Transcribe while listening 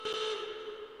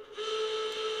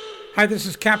Hi, this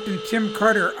is Captain Tim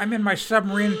Carter. I'm in my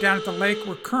submarine down at the lake.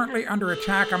 We're currently under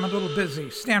attack. I'm a little busy.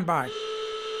 Stand by.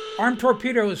 Armed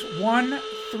torpedoes 1,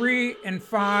 3, and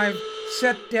 5.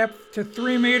 Set depth to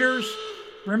 3 meters.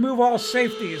 Remove all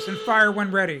safeties and fire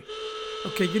when ready.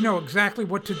 Okay, you know exactly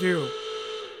what to do.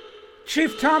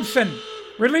 Chief Thompson,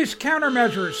 release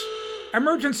countermeasures.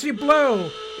 Emergency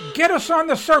blow. Get us on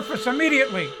the surface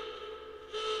immediately.